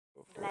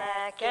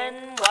Black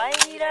and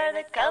white are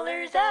the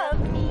colors of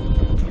me.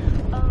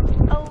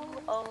 Oh,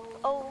 oh, oh,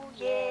 oh,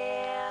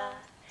 yeah.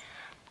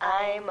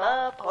 I'm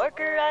a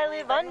porker, I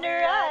live under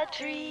a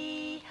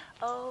tree.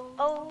 Oh,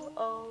 oh,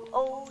 oh,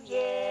 oh,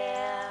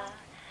 yeah.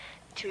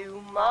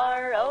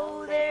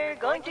 Tomorrow they're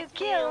going to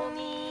kill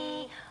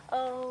me.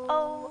 Oh,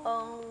 oh,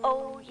 oh,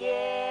 oh,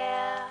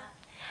 yeah.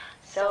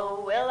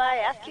 So will I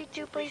ask you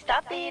to please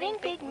stop eating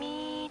pig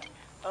meat?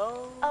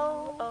 Oh,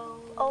 oh, oh,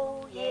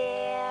 oh,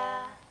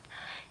 yeah.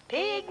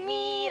 Pig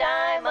meat,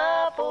 I'm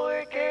a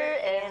porker,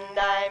 and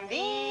I'm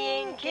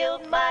being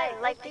killed, my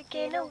life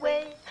taken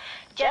away.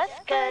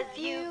 Just 'cause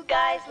you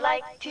guys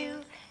like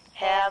to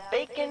have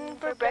bacon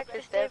for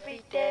breakfast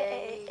every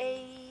day.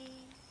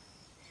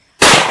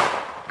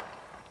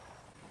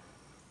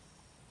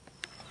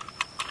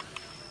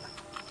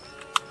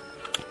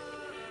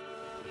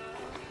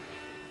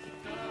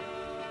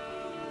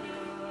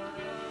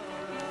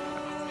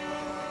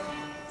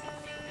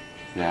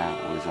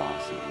 That was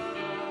awesome.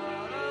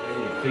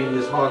 Ready to clean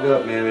this hog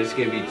up, man. It's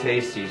gonna be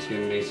tasty. It's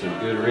gonna make some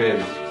good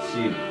ribs.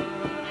 See,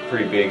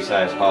 pretty big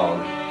sized hog.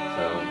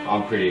 So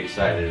I'm pretty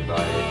excited about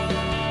it.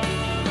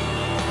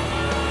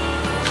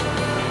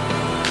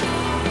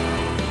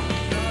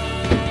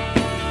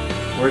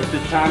 Worth the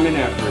time and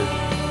effort.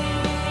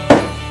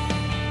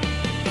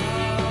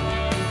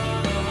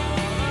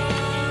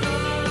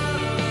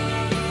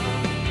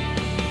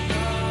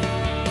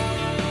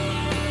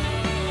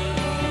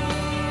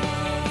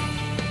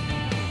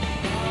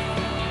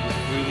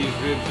 These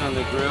ribs on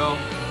the grill,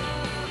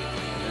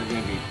 they're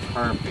gonna be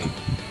perfect.